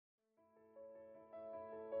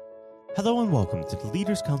Hello and welcome to the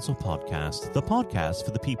Leaders Council podcast, the podcast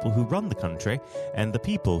for the people who run the country and the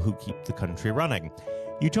people who keep the country running.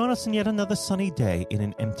 You join us on yet another sunny day in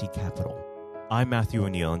an empty capital. I'm Matthew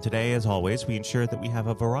O'Neill, and today, as always, we ensure that we have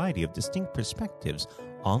a variety of distinct perspectives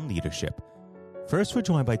on leadership. First, we're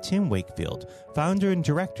joined by Tim Wakefield, founder and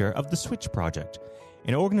director of the Switch Project,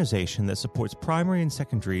 an organization that supports primary and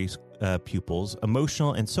secondary pupils'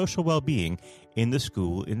 emotional and social well-being in the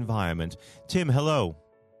school environment. Tim, hello.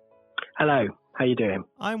 Hello, how you doing?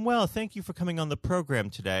 I'm well. Thank you for coming on the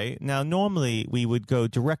program today. Now, normally we would go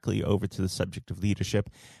directly over to the subject of leadership,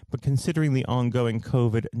 but considering the ongoing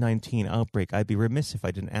COVID-19 outbreak, I'd be remiss if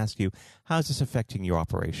I didn't ask you, how's this affecting your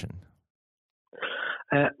operation?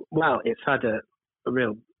 Well, it's had a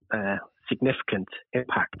real significant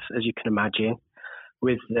impact, as you can imagine,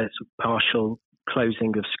 with the partial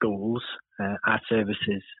closing of schools. Our service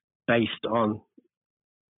is based on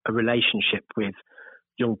a relationship with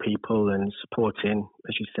young people and supporting,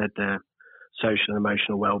 as you said, their social and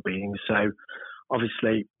emotional well-being. So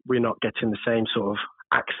obviously we're not getting the same sort of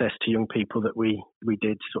access to young people that we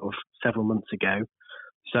did sort of several months ago.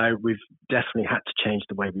 So we've definitely had to change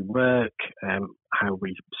the way we work, how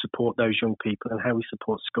we support those young people and how we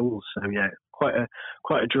support schools. So yeah, quite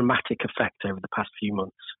a dramatic effect over the past few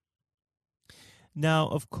months. Now,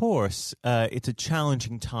 of course, it's a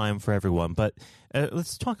challenging time for everyone, but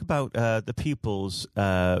let's talk about the pupils'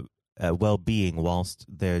 well-being whilst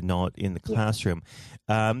they're not in the classroom.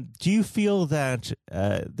 Do you feel that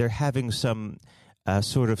they're having some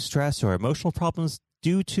sort of stress or emotional problems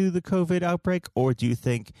due to the COVID outbreak, or do you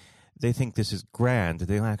think they think this is grand,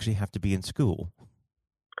 they don't actually have to be in school?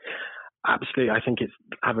 Absolutely. I think it's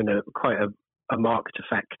having quite a marked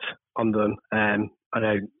effect on them. I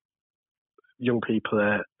know young people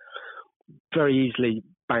are very easily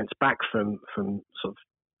bounce back from sort of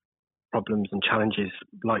problems and challenges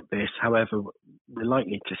like this. However, we're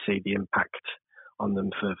likely to see the impact on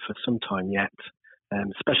them for some time yet,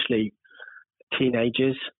 especially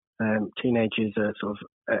teenagers. Teenagers are sort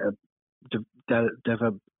of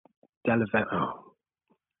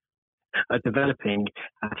developing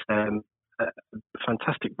at a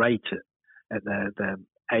fantastic rate at their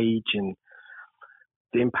age, and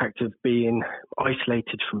the impact of being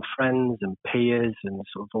isolated from friends and peers and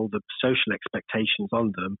sort of all the social expectations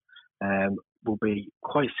on them will be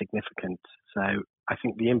quite significant. So I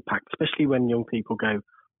think the impact, especially when young people go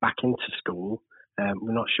back into school,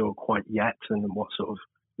 we're not sure quite yet and what sort of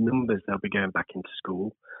numbers they'll be going back into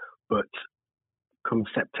school. But come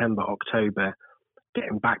September, October,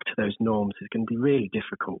 getting back to those norms is going to be really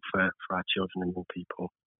difficult for our children and young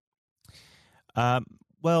people.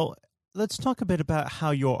 Well, let's talk a bit about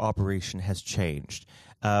how your operation has changed.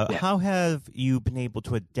 How have you been able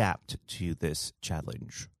to adapt to this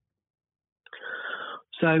challenge?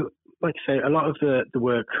 So, like I say, a lot of the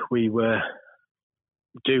work we were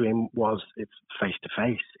doing it's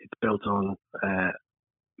face-to-face. It's built on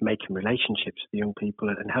making relationships with young people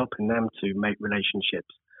and helping them to make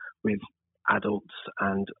relationships with adults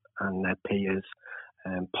and their peers,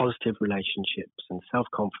 positive relationships and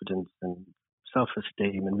self-confidence and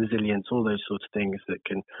self-esteem and resilience, all those sorts of things that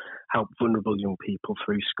can help vulnerable young people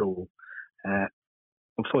through school.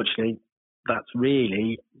 Unfortunately, that's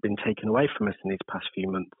really been taken away from us in these past few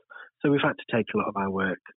months. So we've had to take a lot of our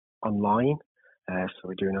work online. So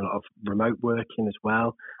we're doing a lot of remote working as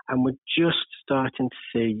well. And we're just starting to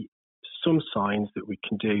see some signs that we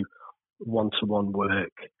can do one-to-one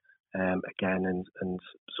work again and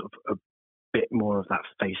sort of a bit more of that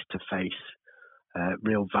face-to-face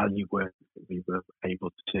real value work that we were able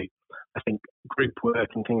to do. I think group work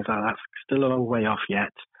and things like that's still a long way off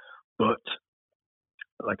yet, but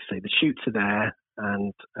like I say, the shoots are there,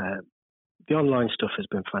 and the online stuff has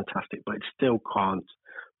been fantastic, but it still can't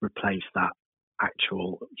replace that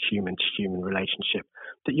actual human-to-human relationship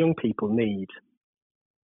that young people need.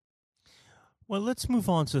 Well, let's move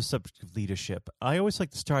on to the subject of leadership. I always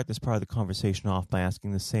like to start this part of the conversation off by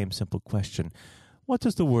asking the same simple question. What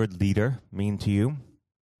does the word leader mean to you?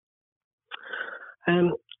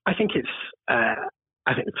 I think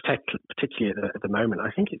particularly at the moment,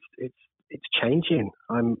 I think it's changing.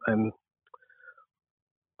 I'm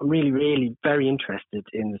really, really very interested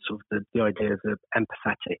in the idea of the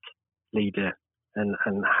empathetic leader and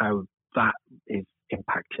how that is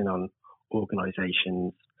impacting on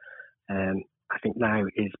organisations. I think now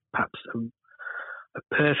is perhaps a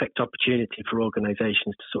perfect opportunity for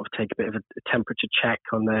organisations to sort of take a bit of a temperature check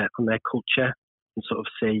on their culture and sort of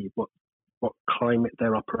see what climate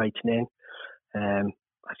they're operating in.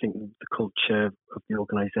 I think the culture of the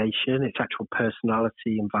organisation, its actual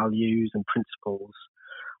personality and values and principles,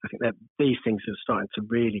 I think that these things are starting to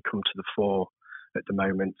really come to the fore at the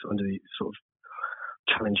moment under these sort of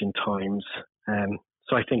challenging times.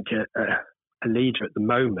 So I think a leader at the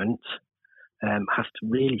moment has to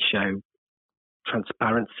really show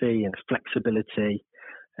transparency and flexibility,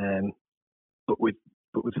 but with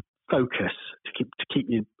focus to keep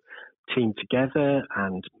your team together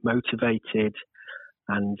and motivated,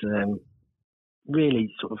 and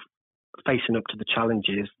really sort of facing up to the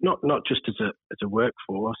challenges. Not just as a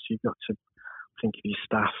workforce. You've got to think of your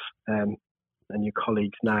staff and your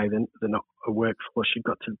colleagues now. They're not a workforce. You've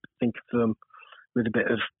got to think of them with a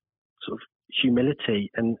bit of sort of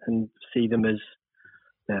humility and see them as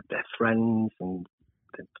their friends and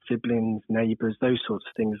their siblings, neighbours, those sorts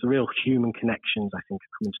of things. The real human connections, I think,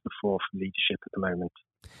 are coming to the fore for leadership at the moment.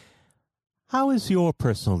 How is your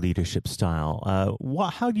personal leadership style?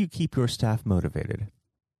 How do you keep your staff motivated?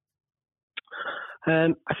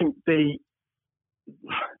 I think the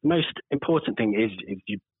most important thing is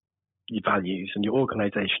your values and your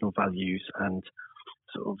organisational values, and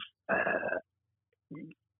sort of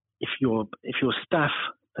if your staff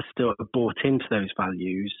are still bought into those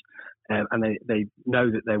values, and they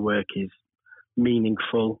know that their work is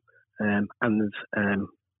meaningful, and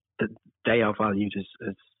that they are valued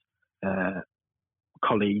as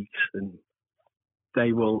colleagues, and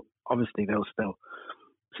they'll still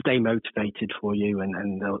stay motivated for you,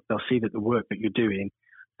 and they'll see that the work that you're doing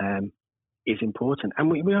is important. And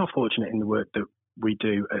we are fortunate in the work that we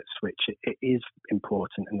do at Switch. It is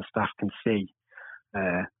important, and the staff can see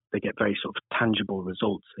they get very sort of tangible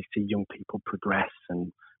results. They see young people progress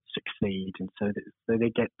and succeed, and so they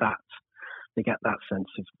get that sense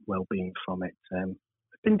of well-being from it.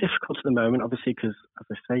 It's been difficult at the moment, obviously, because, as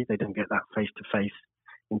I say, they don't get that face-to-face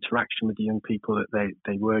interaction with the young people that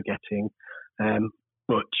they were getting.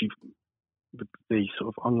 But with the sort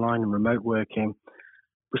of online and remote working,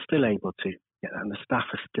 we're still able to get that, and the staff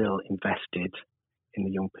are still invested in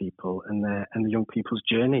the young people and the young people's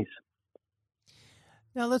journeys.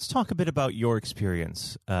 Now, let's talk a bit about your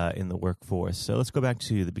experience in the workforce. So let's go back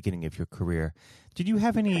to the beginning of your career. Did you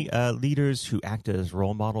have any leaders who acted as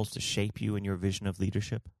role models to shape you in your vision of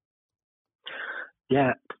leadership?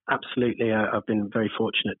 Yeah, absolutely. I've been very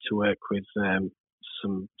fortunate to work with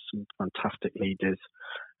some fantastic leaders.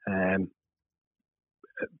 Sort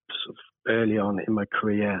of early on in my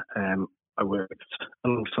career, I worked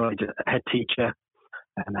alongside a head teacher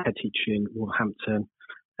in Wolverhampton,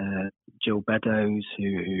 Jill Beddoes,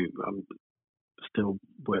 who I still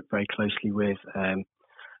work very closely with.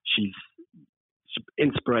 She's an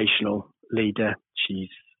inspirational leader. She's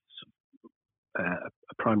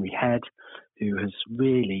a primary head who has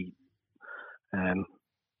really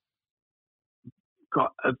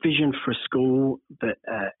got a vision for a school that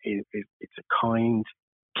it's a kind,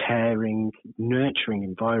 caring, nurturing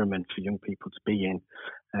environment for young people to be in.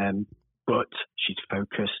 But she's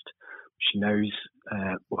focused. She knows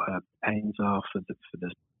what her aims are for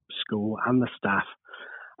the school and the staff.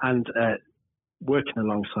 And working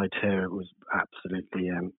alongside her was absolutely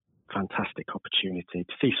fantastic opportunity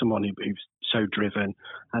to see someone who's so driven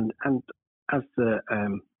and has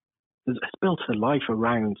built her life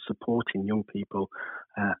around supporting young people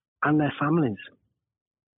and their families.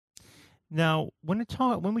 Now, when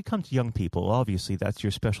we come to young people, obviously that's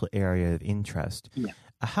your special area of interest. Yeah.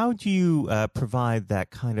 How do you provide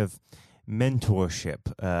that kind of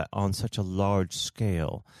mentorship on such a large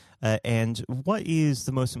scale? And what is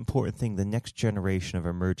the most important thing the next generation of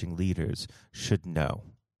emerging leaders should know?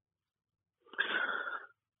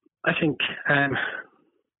 I think,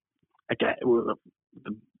 again,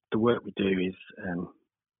 the work we do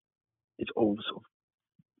is all sort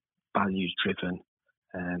of values driven.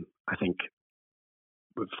 I think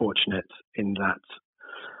we're fortunate in that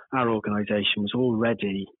our organisation was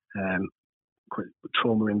already quite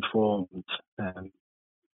trauma informed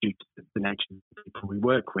due to the nature of the people we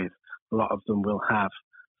work with. A lot of them will have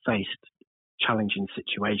faced challenging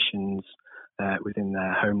situations within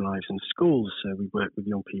their home lives and schools. So we work with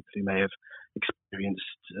young people who may have experienced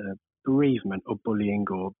bereavement or bullying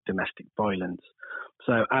or domestic violence.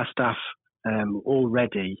 So our staff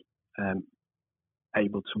already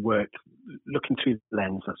able to work looking through the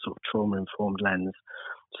lens, that sort of trauma-informed lens.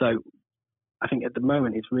 So I think at the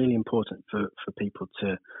moment it's really important for people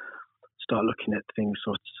to start looking at things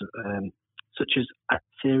such as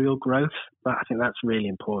serial growth. But I think that's really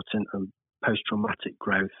important, and post-traumatic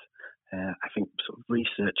growth. I think sort of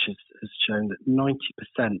research has shown that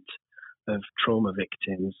 90% of trauma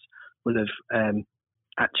victims will have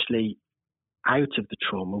actually, out of the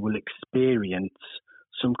trauma, will experience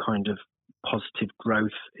some kind of positive growth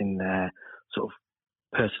in their sort of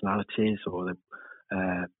personalities or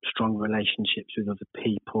strong relationships with other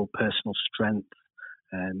people, personal strength,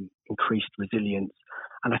 increased resilience.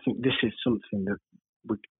 And I think this is something that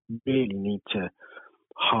we really need to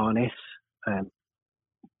harness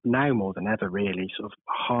now more than ever, really, sort of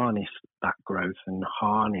harness that growth and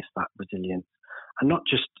harness that resilience, and not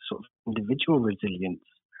just sort of individual resilience.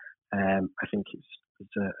 I think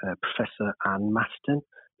it's a Professor Anne Maston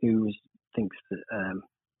who thinks that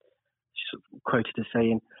she's sort of quoted as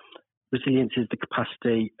saying, resilience is the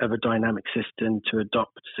capacity of a dynamic system to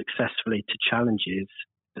adapt successfully to challenges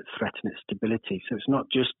that threaten its stability. So it's not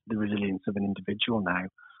just the resilience of an individual now.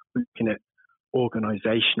 We're looking at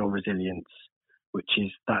organisational resilience,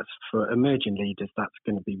 that's for emerging leaders, that's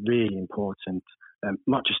going to be really important,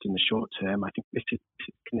 not just in the short term. I think this is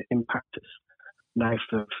going to impact us now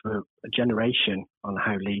for a generation on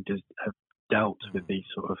how leaders have dealt with these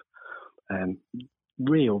sort of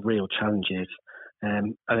real challenges.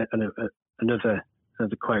 And another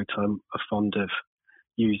quote I'm fond of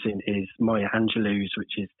using is Maya Angelou's,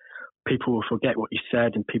 which is, people will forget what you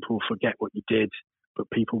said and people will forget what you did, but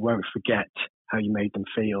people won't forget how you made them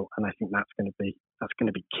feel. And I think that's going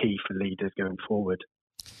to be key for leaders going forward.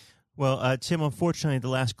 Well, Tim, unfortunately, the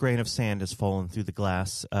last grain of sand has fallen through the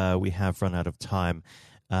glass. We have run out of time.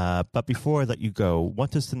 But before I let you go,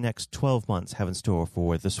 what does the next 12 months have in store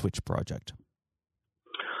for the Switch project?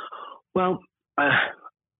 Well, I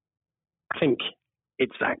think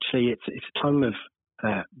it's a time of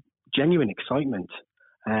genuine excitement.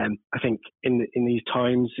 I think in these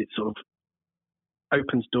times, it sort of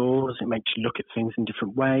opens doors. It makes you look at things in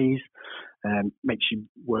different ways, makes you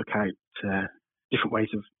work out different ways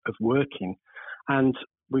of working. And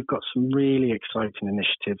we've got some really exciting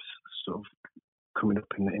initiatives sort of coming up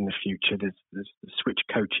in the future. There's the Switch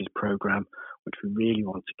Coaches program, which we really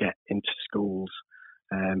want to get into schools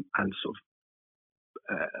and sort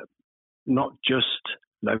of not just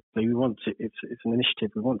locally. It's an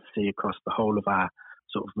initiative we want to see across the whole of our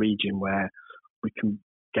sort of region, where we can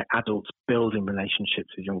get adults building relationships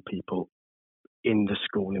with young people in the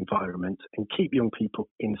school environment and keep young people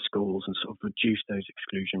in schools and sort of reduce those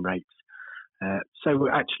exclusion rates. So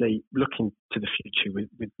we're actually looking to the future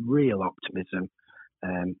with real optimism,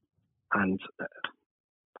 and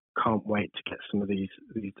can't wait to get some of these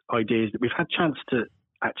ideas that we've had a chance to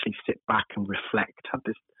actually sit back and reflect, have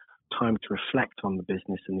this time to reflect on the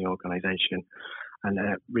business and the organisation, and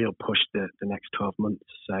real push the next 12 months.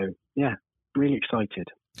 So yeah, really excited.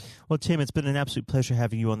 Well, Tim, it's been an absolute pleasure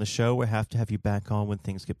having you on the show. We'll have to have you back on when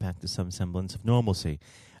things get back to some semblance of normalcy.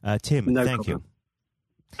 Tim, thank you.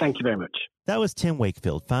 Thank you very much. That was Tim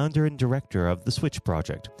Wakefield, founder and director of the Switch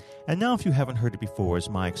Project. And now, if you haven't heard it before, is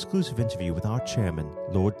my exclusive interview with our chairman,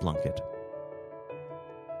 Lord Blunkett.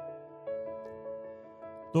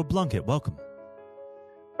 Lord Blunkett, welcome.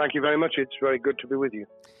 Thank you very much. It's very good to be with you.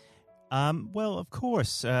 Well, of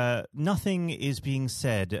course, nothing is being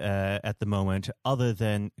said at the moment other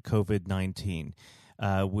than COVID-19,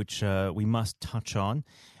 which we must touch on.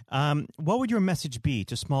 What would your message be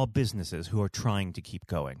to small businesses who are trying to keep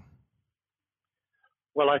going?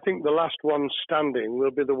 Well, I think the last ones standing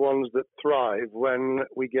will be the ones that thrive when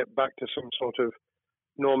we get back to some sort of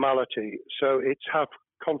normality. So it's have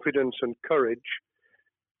confidence and courage.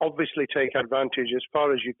 Obviously, take advantage as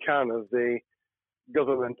far as you can of the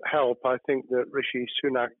government help. I think that Rishi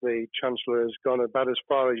Sunak, the Chancellor, has gone about as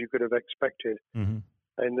far as you could have expected in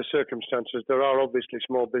the circumstances. There are obviously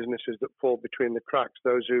small businesses that fall between the cracks.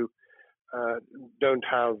 Those who don't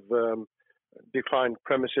have defined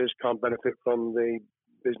premises can't benefit from the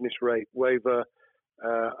business rate waiver,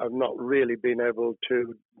 have not really been able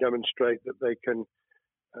to demonstrate that they can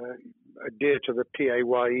adhere to the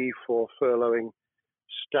PAYE for furloughing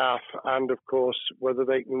staff, and of course whether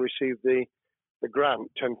they can receive the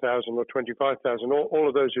grant, 10,000 or 25,000. All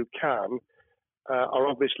of those who can are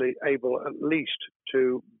obviously able at least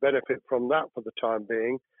to benefit from that for the time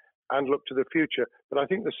being and look to the future. But I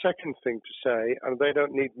think the second thing to say, and they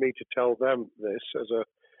don't need me to tell them this as a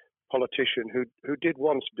politician who did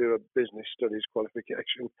once do a business studies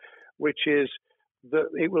qualification, which is that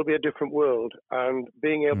it will be a different world, and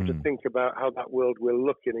being able to think about how that world will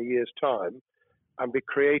look in a year's time and be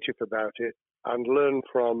creative about it and learn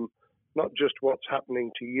from not just what's happening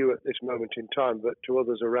to you at this moment in time, but to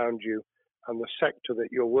others around you and the sector that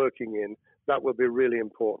you're working in, that will be really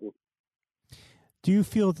important. Do you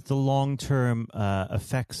feel that the long-term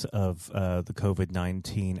effects of the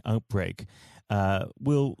COVID-19 outbreak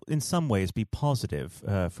will in some ways be positive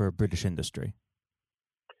for British industry?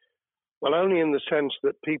 Well, only in the sense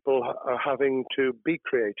that people are having to be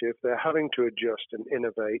creative, they're having to adjust and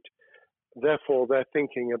innovate. Therefore, they're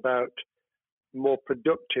thinking about more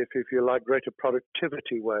productive, if you like, greater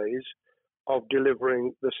productivity ways of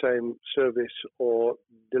delivering the same service or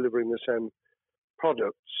delivering the same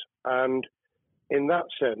products. And in that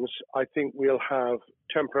sense, I think we'll have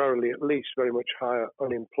temporarily at least very much higher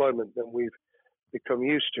unemployment than we've become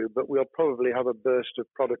used to, but we'll probably have a burst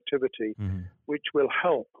of productivity, which will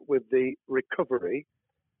help with the recovery.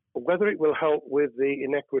 Whether it will help with the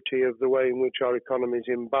inequity of the way in which our economy is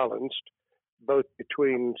imbalanced, both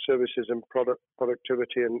between services and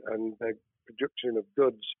productivity and the production of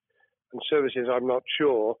goods and services, I'm not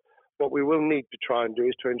sure. What we will need to try and do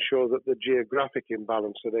is to ensure that the geographic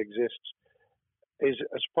imbalance that exists is,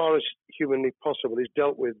 as far as humanly possible, is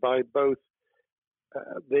dealt with by both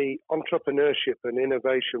the entrepreneurship and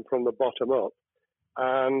innovation from the bottom up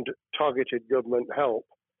and targeted government help,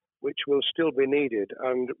 which will still be needed.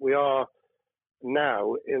 And we are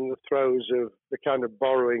now in the throes of the kind of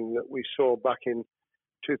borrowing that we saw back in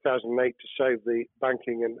 2008 to save the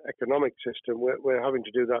banking and economic system. We're having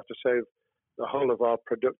to do that to save the whole of our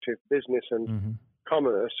productive business and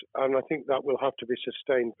commerce, and I think that will have to be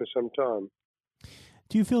sustained for some time.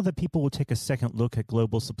 Do you feel that people will take a second look at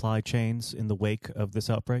global supply chains in the wake of this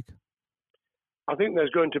outbreak? I think there's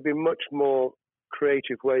going to be much more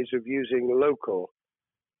creative ways of using local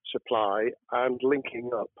supply and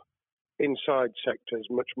linking up inside sectors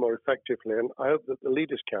much more effectively. And I hope that the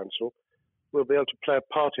Leaders' Council will be able to play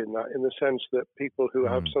a part in that, in the sense that people who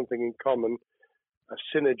have something in common, a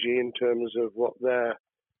synergy in terms of what they're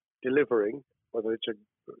delivering, whether it's a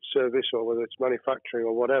service or whether it's manufacturing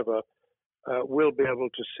or whatever, will be able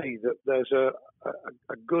to see that there's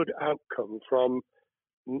a good outcome from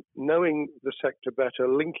knowing the sector better,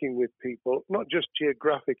 linking with people, not just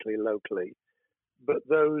geographically, locally, but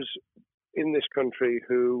those in this country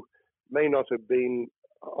who may not have been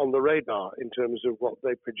on the radar in terms of what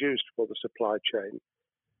they produced for the supply chain.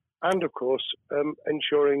 And of course,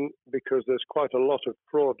 ensuring, because there's quite a lot of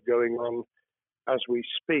fraud going on as we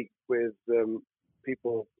speak with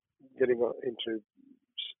people getting into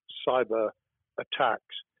cyber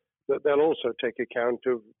attacks, that they'll also take account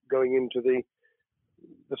of going into the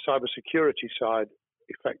cyber security side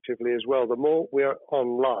effectively as well. The more we are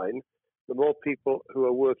online, the more people who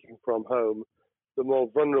are working from home, the more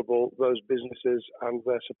vulnerable those businesses and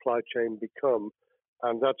their supply chain become.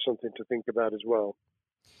 And that's something to think about as well.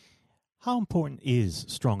 How important is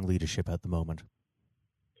strong leadership at the moment?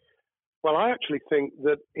 Well, I actually think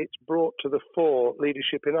that it's brought to the fore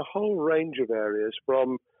leadership in a whole range of areas,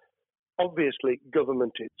 from obviously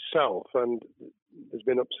government itself, and there's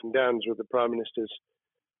been ups and downs with the Prime Minister's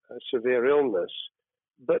severe illness,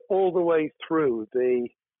 but all the way through the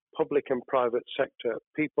public and private sector,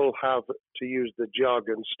 people have, to use the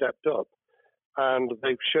jargon, stepped up, and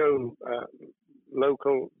they've shown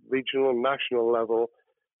local, regional, national level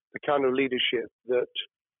the kind of leadership that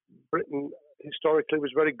Britain historically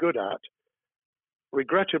was very good at.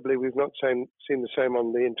 Regrettably, we've not seen the same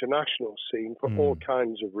on the international scene for all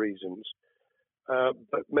kinds of reasons,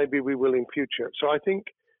 but maybe we will in future. So I think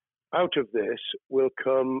out of this will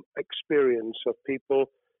come experience of people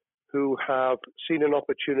who have seen an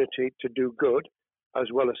opportunity to do good, as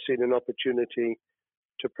well as seen an opportunity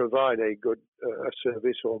to provide a good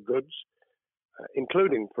service or goods,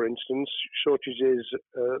 including, for instance, shortages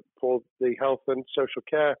for the health and social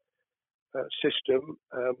care system,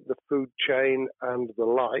 the food chain and the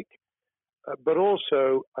like. But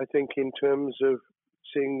also, I think in terms of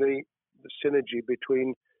seeing the synergy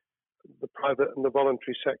between the private and the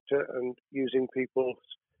voluntary sector and using people's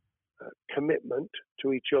commitment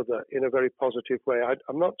to each other in a very positive way.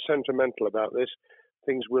 I'm not sentimental about this.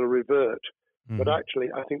 Things will revert. But actually,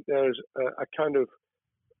 I think there's a kind of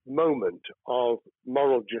moment of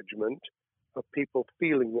moral judgment of people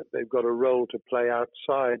feeling that they've got a role to play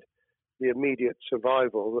outside the immediate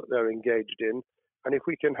survival that they're engaged in. And if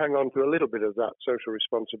we can hang on to a little bit of that social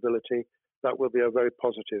responsibility, that will be a very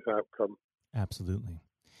positive outcome. Absolutely.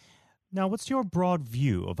 Now, what's your broad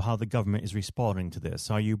view of how the government is responding to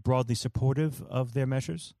this? Are you broadly supportive of their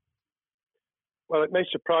measures? Well, it may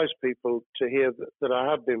surprise people to hear that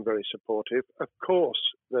I have been very supportive. Of course,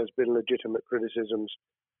 there's been legitimate criticisms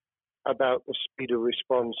about the speed of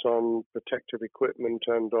response on protective equipment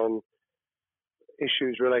and on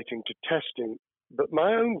issues relating to testing. But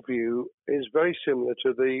my own view is very similar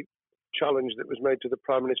to the challenge that was made to the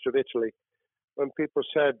Prime Minister of Italy when people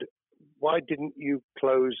said, why didn't you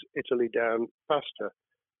close Italy down faster?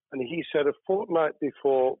 And he said, a fortnight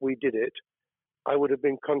before we did it, I would have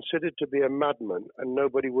been considered to be a madman and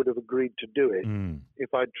nobody would have agreed to do it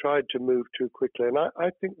if I'd tried to move too quickly. And I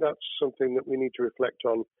think that's something that we need to reflect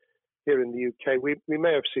on here in the UK. We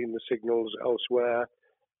may have seen the signals elsewhere.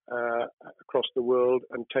 across the world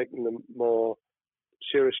and taken them more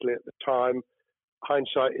seriously at the time.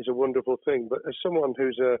 Hindsight is a wonderful thing, but as someone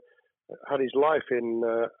who's had his life in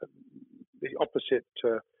the opposite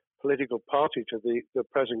political party to the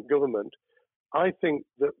present government, I think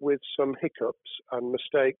that with some hiccups and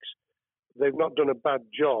mistakes, they've not done a bad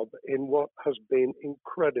job in what has been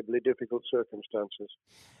incredibly difficult circumstances.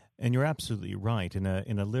 And you're absolutely right. In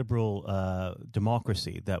a liberal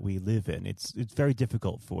democracy that we live in, it's very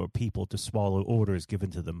difficult for people to swallow orders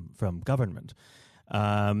given to them from government.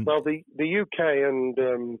 Well, the UK and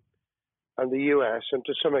the US, and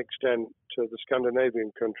to some extent the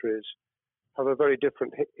Scandinavian countries, have a very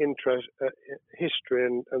different history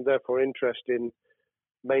and therefore interest in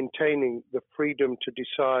maintaining the freedom to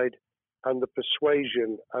decide and the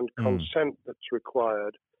persuasion and consent that's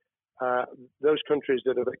required. Those countries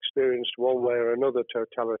that have experienced one way or another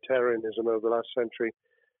totalitarianism over the last century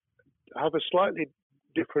have a slightly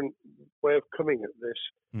different way of coming at this.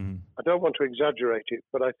 I don't want to exaggerate it,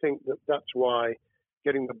 but I think that that's why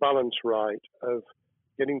getting the balance right of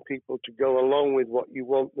getting people to go along with what you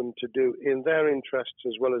want them to do in their interests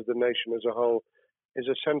as well as the nation as a whole is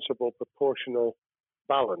a sensible, proportional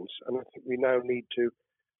balance. And I think we now need to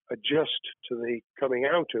adjust to the coming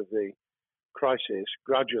out of the crisis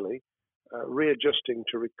gradually, readjusting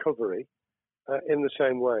to recovery in the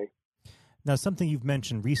same way. Now, something you've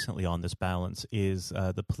mentioned recently on this balance is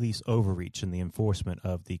the police overreach in the enforcement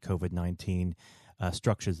of the COVID-19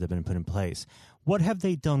 structures that have been put in place. What have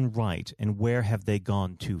they done right, and where have they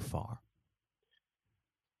gone too far?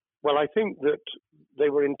 Well, I think that they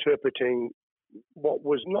were interpreting what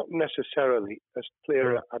was not necessarily as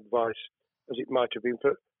clear advice as it might have been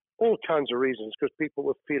for all kinds of reasons, because people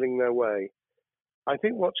were feeling their way. I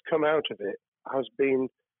think what's come out of it has been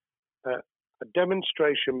a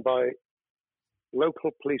demonstration by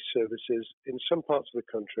local police services in some parts of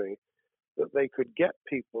the country that they could get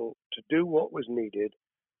people to do what was needed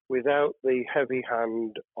without the heavy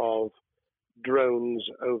hand of drones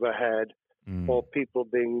overhead or people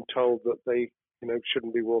being told that they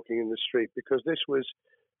shouldn't be walking in the street, because this was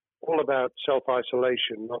all about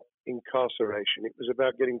self-isolation, not incarceration. It was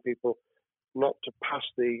about getting people not to pass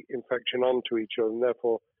the infection on to each other and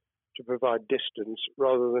therefore to provide distance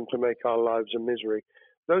rather than to make our lives a misery.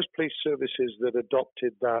 Those police services that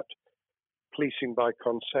adopted that policing by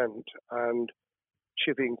consent and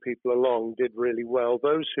chivying people along did really well.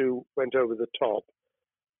 Those who went over the top,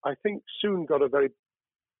 I think, soon got a very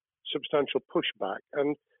substantial pushback.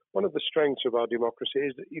 And one of the strengths of our democracy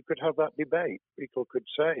is that you could have that debate. People could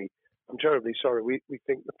say, I'm terribly sorry, we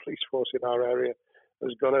think the police force in our area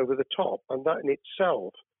has gone over the top. And that in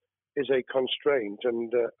itself is a constraint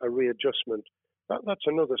and a readjustment. That's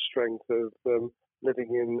another strength of living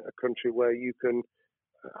in a country where you can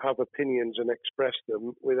have opinions and express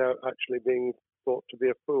them without actually being thought to be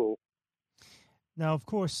a fool. Now, of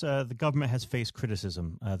course, the government has faced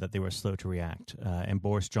criticism that they were slow to react, and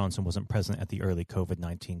Boris Johnson wasn't present at the early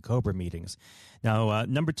COVID-19 COBRA meetings. Now,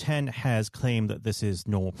 Number 10 has claimed that this is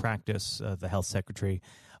normal practice. The health secretary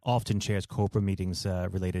often chairs COBRA meetings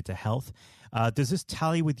related to health. Does this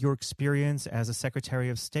tally with your experience as a Secretary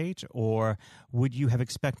of State, or would you have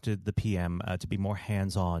expected the PM to be more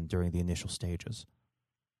hands-on during the initial stages?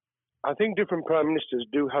 I think different prime ministers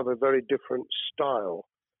do have a very different style.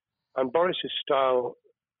 And Boris's style,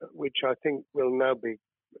 which I think will now be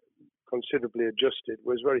considerably adjusted,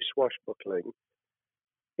 was very swashbuckling.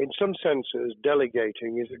 In some senses,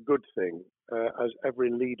 delegating is a good thing, as every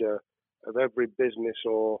leader of every business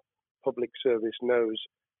or public service knows.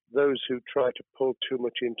 Those who try to pull too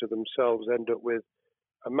much into themselves end up with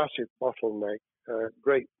a massive bottleneck,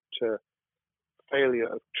 great failure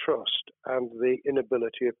of trust, and the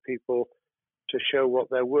inability of people to show what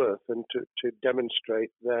they're worth and to demonstrate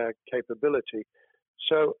their capability.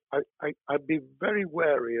 So I'd be very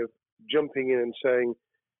wary of jumping in and saying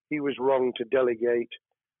he was wrong to delegate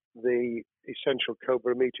the essential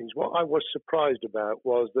COBRA meetings. What I was surprised about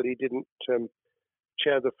was that he didn't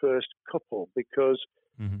chair the first couple, because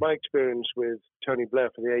my experience with Tony Blair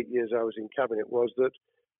for the 8 years I was in cabinet was that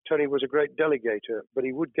Tony was a great delegator, but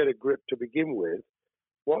he would get a grip to begin with,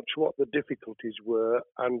 watch what the difficulties were,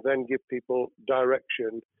 and then give people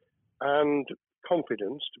direction and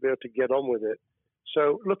confidence to be able to get on with it.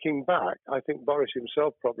 So looking back, I think Boris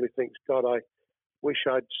himself probably thinks, God, I wish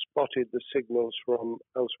I'd spotted the signals from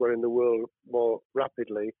elsewhere in the world more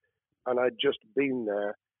rapidly, and I'd just been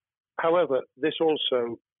there. However, this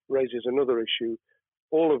also raises another issue.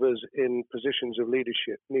 All of us in positions of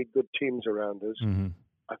leadership need good teams around us.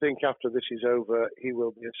 I think after this is over, he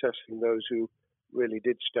will be assessing those who really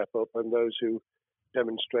did step up and those who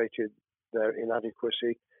demonstrated their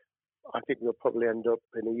inadequacy. I think we'll probably end up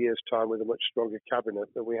in a year's time with a much stronger cabinet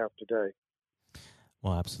than we have today.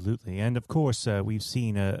 Well, absolutely. And of course, we've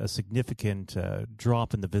seen a significant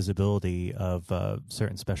drop in the visibility of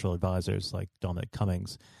certain special advisors like Dominic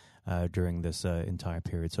Cummings during this entire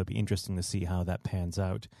period. So it'd be interesting to see how that pans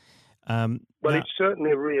out. It's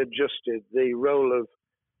certainly readjusted the role of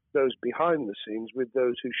those behind the scenes with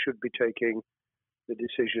those who should be taking the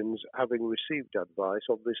decisions, having received advice.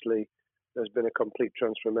 Obviously, there's been a complete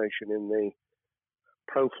transformation in the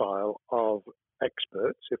profile of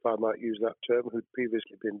experts, if I might use that term, who'd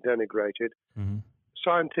previously been denigrated. Mm-hmm.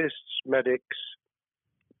 Scientists, medics,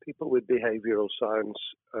 people with behavioral science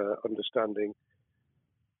understanding.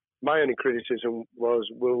 My only criticism was,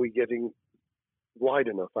 were we getting wide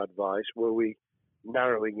enough advice? Were we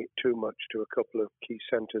narrowing it too much to a couple of key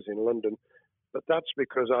centres in London? But that's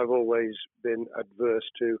because I've always been adverse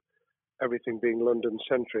to everything being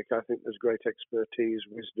London-centric. I think there's great expertise,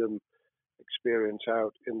 wisdom, experience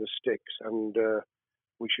out in the sticks, and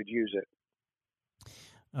we should use it.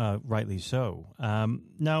 Rightly so.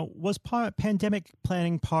 Now, was pandemic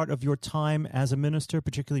planning part of your time as a minister,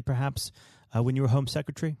 particularly perhaps when you were Home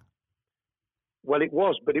Secretary? Well, it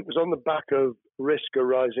was, but it was on the back of risk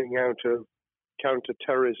arising out of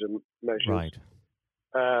counter-terrorism measures. Right.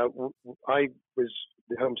 I was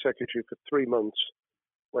the Home Secretary for 3 months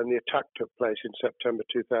when the attack took place in September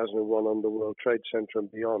 2001 on the World Trade Center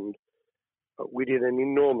and beyond. We did an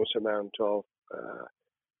enormous amount of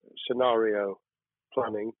scenario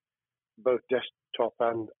planning, both desktop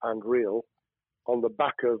and real. On the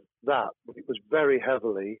back of that, it was very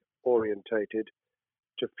heavily orientated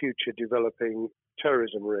to future developing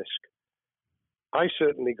terrorism risk. I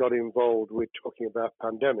certainly got involved with talking about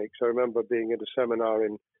pandemics. I remember being at a seminar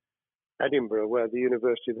in Edinburgh where the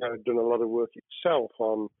university there had done a lot of work itself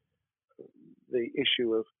on the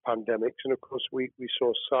issue of pandemics. And of course, we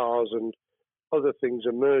saw SARS and other things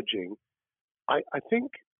emerging. I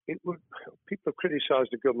think people have criticised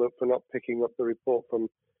the government for not picking up the report from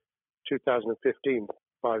 2015,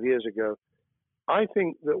 5 years ago. I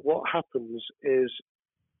think that what happens is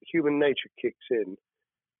human nature kicks in.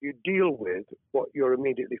 You deal with what you're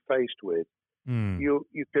immediately faced with. You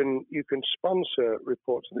can sponsor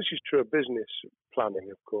reports, and this is true of business planning,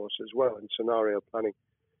 of course, as well, and scenario planning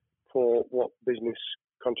for what business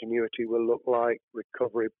continuity will look like,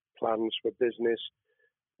 recovery plans for business,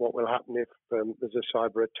 what will happen if there's a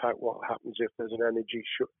cyber attack, what happens if there's an energy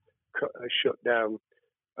shutdown.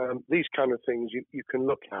 These kind of things you can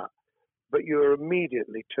look at, but you're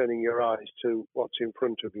immediately turning your eyes to what's in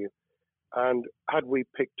front of you. And had we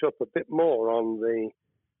picked up a bit more on the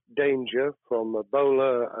danger from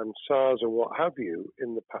Ebola and SARS and what have you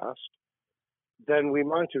in the past, then we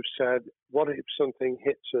might have said, what if something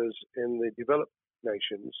hits us in the developed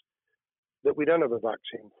nations that we don't have a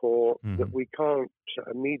vaccine for, that we can't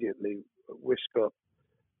immediately whisk up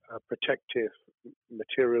protective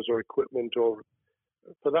materials or equipment, or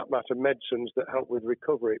for that matter, medicines that help with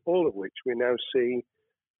recovery, all of which we now see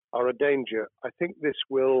are a danger. I think this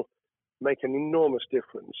will make an enormous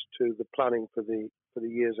difference to the planning for the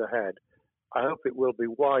years ahead. I hope it will be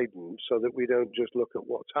widened so that we don't just look at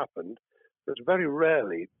what's happened, but very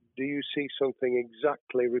rarely do you see something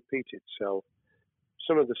exactly repeat itself.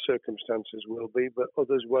 Some of the circumstances will be, but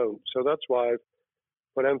others won't. So that's why I've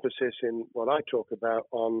put emphasis in what I talk about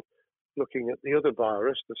on looking at the other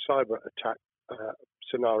virus, the cyber attack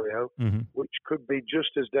scenario, which could be just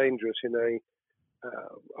as dangerous in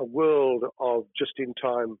a world of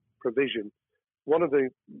just-in-time provision. One of the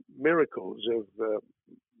miracles of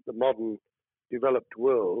the modern developed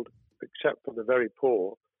world, except for the very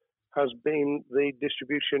poor, has been the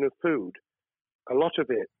distribution of food. A lot of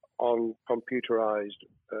it on computerized,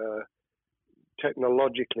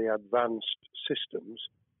 technologically advanced systems.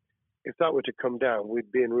 If that were to come down,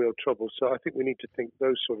 we'd be in real trouble. So I think we need to think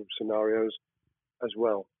those sort of scenarios as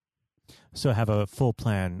well. So have a full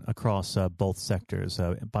plan across both sectors,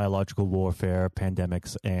 biological warfare,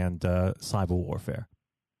 pandemics, and cyber warfare.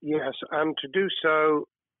 Yes, and to do so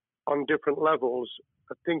on different levels.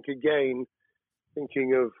 I think, again,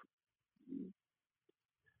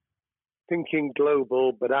 thinking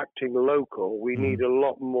global but acting local, we need a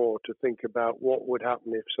lot more to think about what would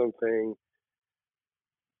happen if something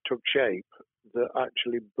took shape that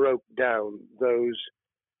actually broke down those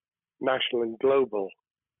national and global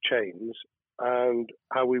chains and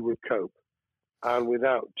how we would cope. And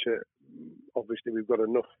without, obviously, we've got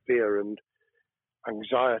enough fear and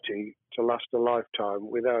anxiety to last a lifetime.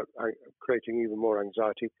 Without creating even more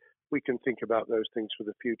anxiety, we can think about those things for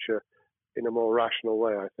the future in a more rational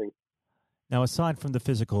way, I think. Now, aside from the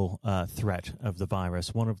physical threat of the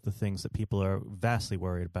virus, one of the things that people are vastly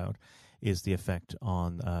worried about is the effect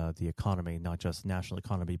on the economy, not just national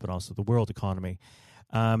economy, but also the world economy.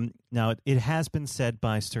 Now, it has been said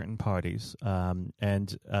by certain parties,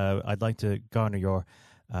 and I'd like to garner your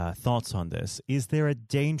thoughts on this. Is there a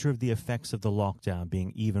danger of the effects of the lockdown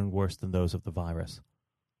being even worse than those of the virus?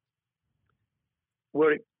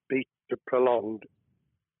 Were it be prolonged,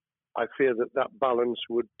 I fear that balance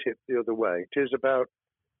would tip the other way. It is about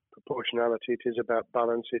proportionality. It is about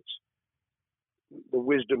balance. It's the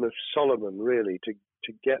wisdom of Solomon, really,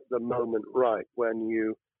 to get the moment right when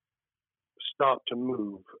you start to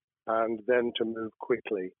move and then to move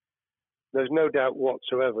quickly. There's no doubt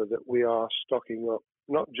whatsoever that we are stocking up,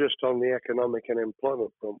 not just on the economic and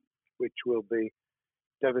employment front, which will be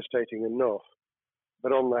devastating enough,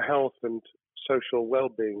 but on the health and social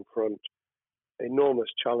well-being front, enormous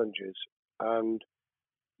challenges, and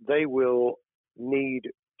they will need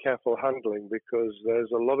careful handling because there's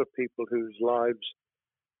a lot of people whose lives,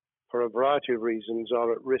 for a variety of reasons,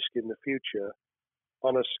 are at risk in the future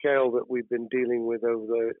on a scale that we've been dealing with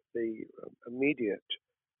over the immediate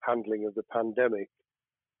handling of the pandemic,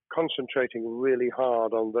 concentrating really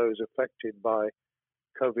hard on those affected by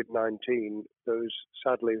COVID-19, those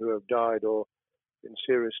sadly who have died or been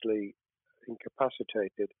seriously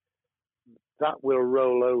incapacitated. That will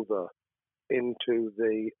roll over into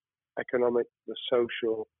the economic, the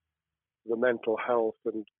social, the mental health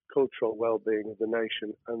and cultural well-being of the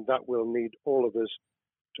nation, and that will need all of us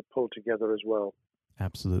to pull together as well.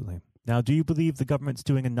 Absolutely. Now, do you believe the government's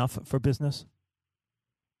doing enough for business?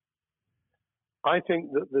 I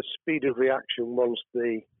think that the speed of reaction once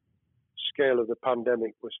the scale of the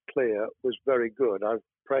pandemic was clear was very good. I've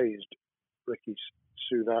praised Rishi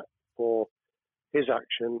Sunak for his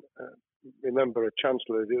action. Remember, a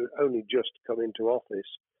chancellor who only just come into office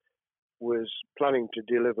was planning to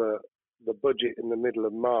deliver the budget in the middle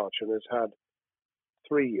of March and has had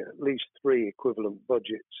at least three equivalent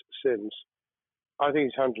budgets since. I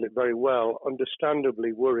think he's handled it very well.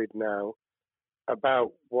 Understandably worried now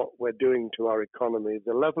about what we're doing to our economy.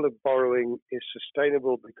 The level of borrowing is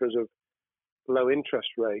sustainable because of low interest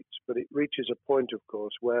rates, but it reaches a point, of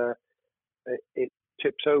course, where it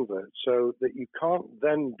tips over so that you can't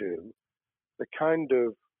then do the kind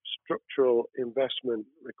of structural investment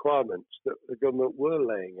requirements that the government were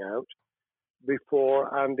laying out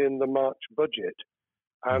before and in the March budget.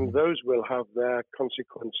 And those will have their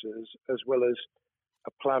consequences as well as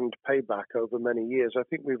a planned payback over many years. I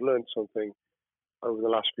think we've learned something over the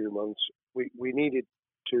last few months. We needed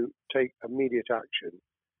to take immediate action.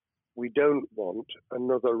 We don't want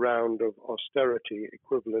another round of austerity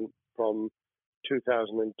equivalent from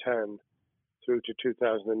 2010 through to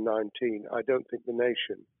 2019. I don't think the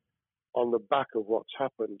nation, on the back of what's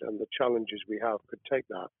happened and the challenges we have, could take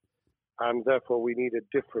that. And therefore, we need a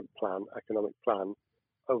different plan, economic plan,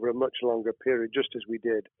 over a much longer period, just as we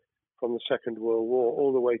did from the Second World War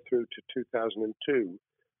all the way through to 2002,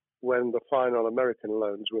 when the final American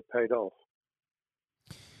loans were paid off.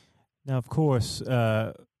 Now, of course,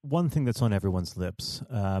 one thing that's on everyone's lips,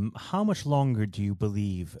 how much longer do you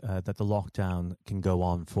believe that the lockdown can go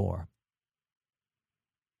on for?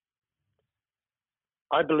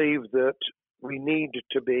 I believe that we need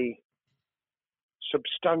to be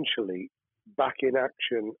substantially back in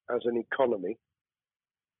action as an economy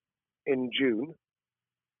in June.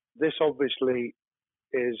 This obviously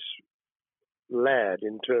is led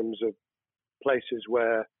in terms of places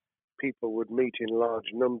where people would meet in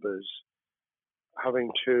large numbers,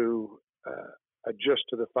 having to adjust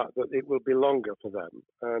to the fact that it will be longer for them.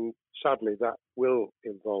 And sadly, that will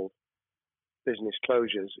involve business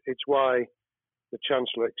closures. It's why the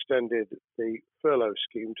Chancellor extended the furlough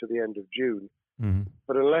scheme to the end of June. Mm-hmm.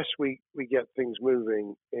 But unless we get things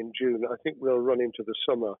moving in June, I think we'll run into the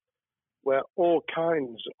summer where all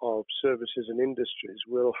kinds of services and industries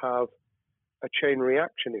will have a chain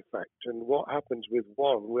reaction effect. And what happens with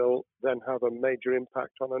one will then have a major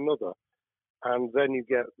impact on another. And then you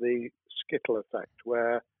get the skittle effect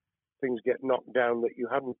where things get knocked down that you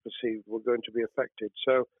hadn't perceived were going to be affected.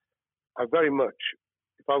 So I very much,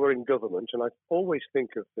 if I were in government, and I always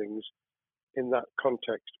think of things in that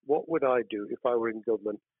context, what would I do if I were in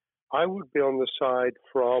government? I would be on the side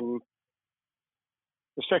from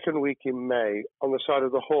the second week in May, on the side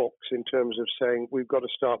of the hawks in terms of saying we've got to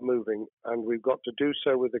start moving, and we've got to do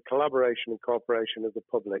so with the collaboration and cooperation of the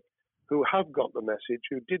public who have got the message,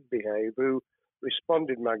 who did behave, who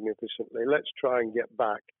responded magnificently. Let's try and get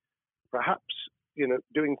back, perhaps,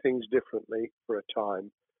 doing things differently for a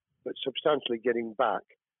time, but substantially getting back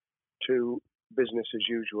to business as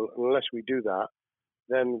usual. And unless we do that,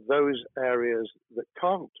 then those areas that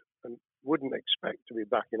can't and wouldn't expect to be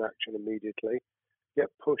back in action immediately get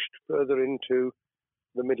pushed further into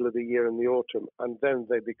the middle of the year and the autumn, and then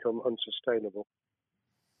they become unsustainable.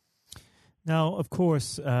 Now, of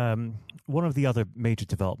course, one of the other major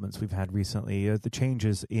developments we've had recently are the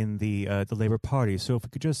changes in the Labour Party. So if we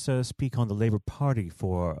could just speak on the Labour Party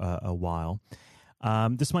for a while.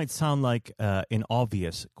 This might sound like an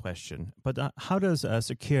obvious question, but how does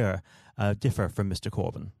Sir Keir differ from Mr.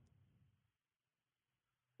 Corbyn?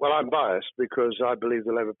 Well, I'm biased because I believe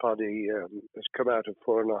the Labour Party has come out of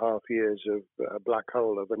 4.5 years of a black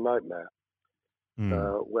hole of a nightmare,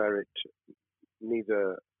 where it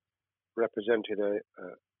neither represented a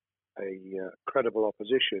credible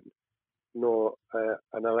opposition nor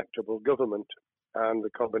an electable government, and the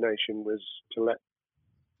combination was to let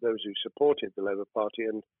those who supported the Labour Party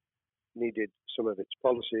and needed some of its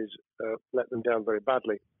policies let them down very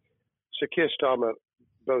badly. Sir Keir Starmer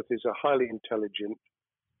both is a highly intelligent,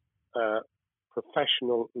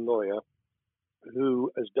 professional lawyer who,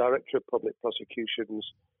 as Director of Public Prosecutions,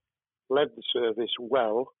 led the service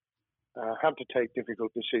well, had to take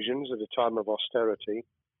difficult decisions at a time of austerity,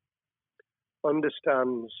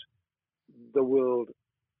 understands the world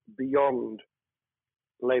beyond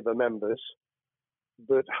Labour members,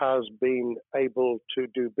 but has been able to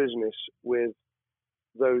do business with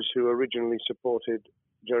those who originally supported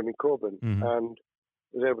Jeremy Corbyn and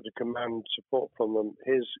was able to command support from them.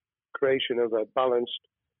 His creation of a balanced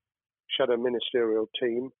shadow ministerial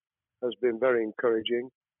team has been very encouraging.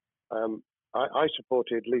 I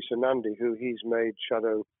supported Lisa Nandy, who he's made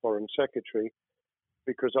shadow foreign secretary,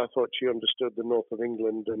 because I thought she understood the north of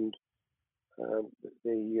England and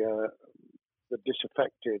the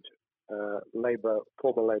disaffected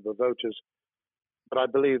former Labour voters. But I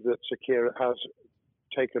believe that Sir Keir has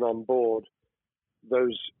taken on board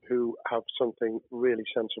those who have something really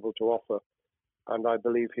sensible to offer, and I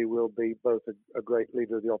believe he will be both a great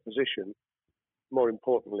leader of the opposition. More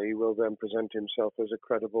importantly, he will then present himself as a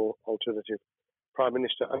credible alternative Prime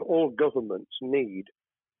Minister, and all governments need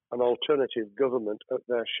an alternative government at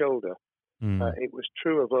their shoulder. It was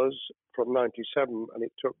true of us from 97, and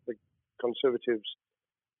it took the Conservatives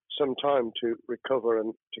some time to recover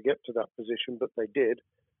and to get to that position, but they did,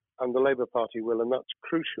 and the Labour Party will, and that's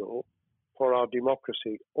crucial for our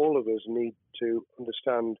democracy. All of us need to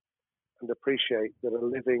understand and appreciate that a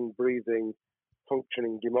living, breathing,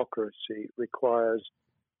 functioning democracy requires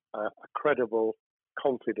a credible,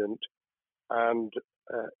 confident, and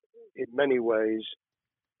in many ways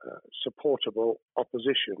supportable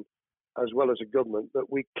opposition, as well as a government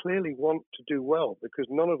that we clearly want to do well, because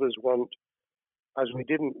none of us want, as we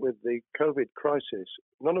didn't with the COVID crisis,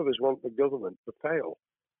 none of us want the government to fail.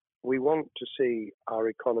 We want to see our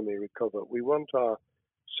economy recover. We want our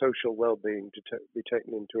social well-being to be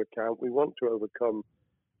taken into account. We want to overcome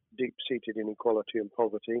deep-seated inequality and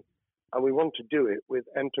poverty, and we want to do it with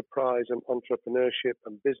enterprise and entrepreneurship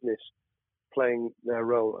and business playing their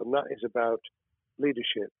role, and that is about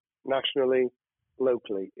leadership nationally,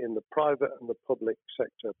 locally, in the private and the public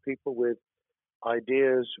sector, people with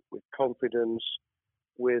ideas, with confidence,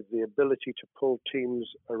 with the ability to pull teams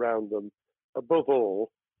around them, above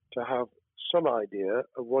all, to have some idea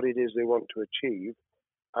of what it is they want to achieve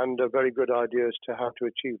and a very good idea as to how to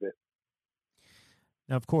achieve it.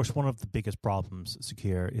 Now, of course, one of the biggest problems Sir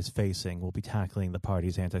Keir is facing will be tackling the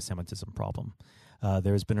party's anti-Semitism problem.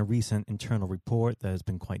 There has been a recent internal report that has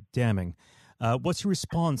been quite damning. What's your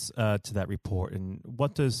response to that report, and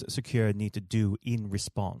what does Sir Keir need to do in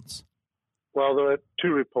response? Well, there are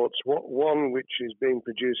two reports. One which is being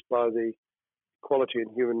produced by the Equality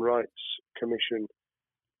and Human Rights Commission,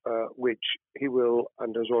 which he will,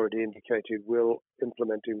 and has already indicated, will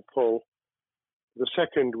implement in full. The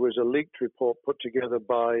second was a leaked report put together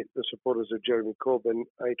by the supporters of Jeremy Corbyn,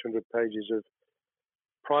 800 pages of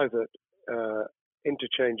private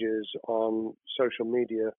interchanges on social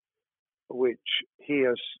media, which he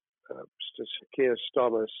has, Keir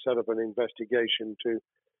Starmer, set up an investigation to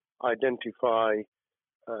identify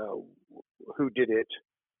who did it,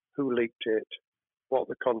 who leaked it, what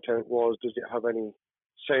the content was, does it have any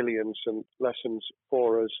salience and lessons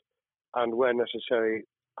for us, and where necessary,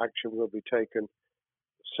 action will be taken.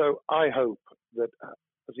 So I hope that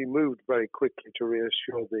as he moved very quickly to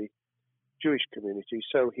reassure the Jewish community,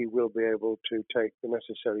 so he will be able to take the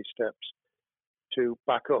necessary steps to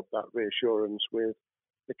back up that reassurance with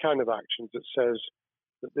the kind of actions that says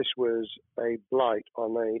that this was a blight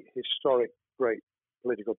on a historic, great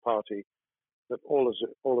political party that all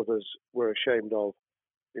of us were ashamed of.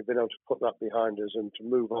 We've been able to put that behind us and to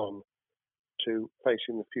move on to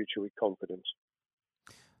facing the future with confidence.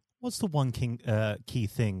 What's the one key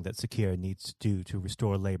thing that Secure needs to do to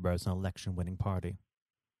restore Labour as an election-winning party?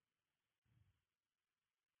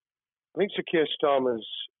 I think Sir Keir Starmer's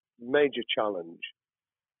major challenge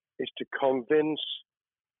is to convince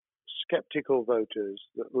sceptical voters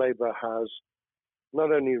that Labour has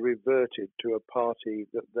not only reverted to a party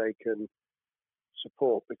that they can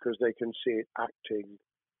support because they can see it acting,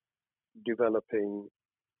 developing,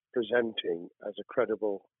 presenting as a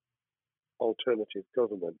credible alternative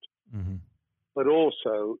government, but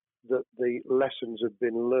also that the lessons have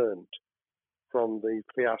been learned from the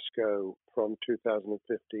fiasco from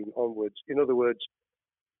 2015 onwards. In other words,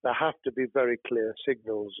 there have to be very clear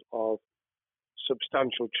signals of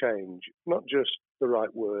substantial change, not just the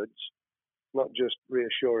right words, not just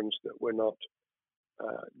reassurance that we're not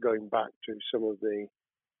going back to some of the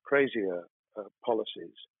crazier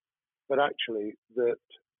policies, but actually that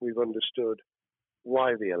we've understood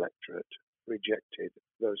why the electorate rejected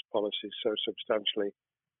those policies so substantially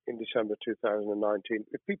in December 2019.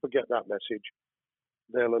 If people get that message,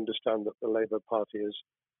 they'll understand that the Labour Party has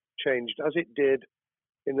changed, as it did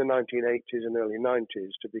in the 1980s and early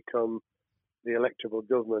 90s, to become the electable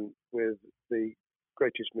government with the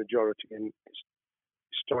greatest majority in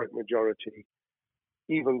historic majority,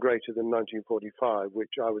 even greater than 1945,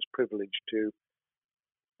 which I was privileged to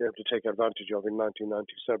be able to take advantage of in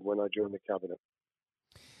 1997 when I joined the cabinet.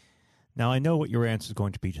 Now, I know what your answer is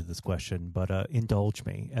going to be to this question, but indulge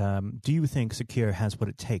me. Do you think Secure has what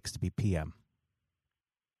it takes to be PM?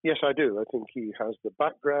 Yes, I do. I think he has the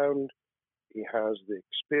background, he has the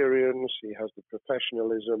experience, he has the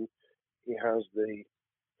professionalism, he has the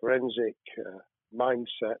forensic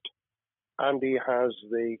mindset, and he has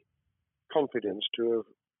the confidence to have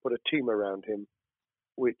put a team around him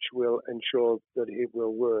which will ensure that it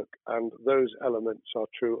will work. And those elements are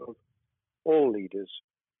true of all leaders.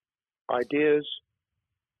 Ideas,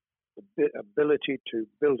 the ability to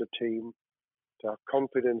build a team, to have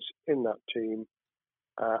confidence in that team,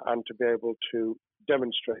 and to be able to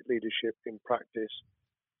demonstrate leadership in practice,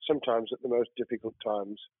 sometimes at the most difficult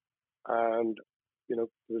times. And, you know,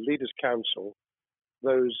 the Leaders' Council,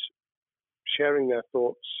 those sharing their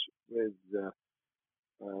thoughts with the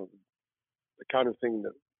kind of thing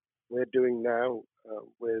that we're doing now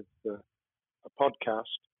with a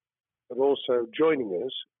podcast, but also joining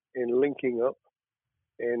us in linking up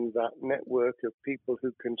in that network of people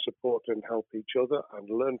who can support and help each other and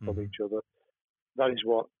learn from each other. That is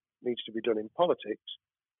what needs to be done in politics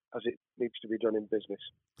as it needs to be done in business.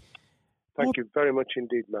 Thank you very much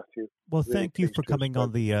indeed, Matthew. Well, thank you for coming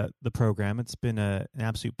on the program. It's been an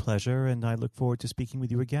absolute pleasure, and I look forward to speaking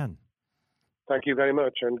with you again. Thank you very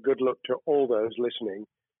much, and good luck to all those listening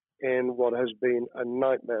in what has been a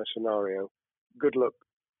nightmare scenario. Good luck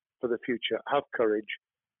for the future. Have courage,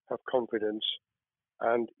 have confidence,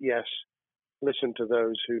 and yes, listen to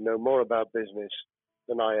those who know more about business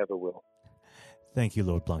than I ever will. Thank you,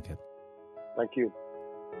 Lord Blunkett. Thank you.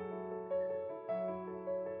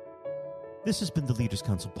 This has been the Leaders'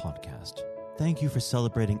 Council podcast. Thank you for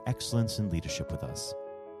celebrating excellence in leadership with us.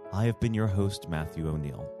 I have been your host, Matthew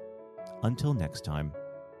O'Neill. Until next time,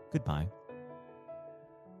 goodbye.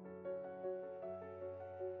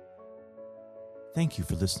 Thank you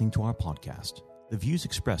for listening to our podcast. The views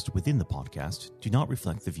expressed within the podcast do not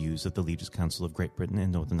reflect the views of the Leaders' Council of Great Britain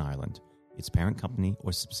and Northern Ireland, its parent company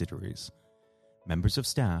or subsidiaries, members of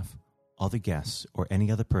staff, other guests, or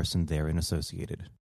any other person therein associated.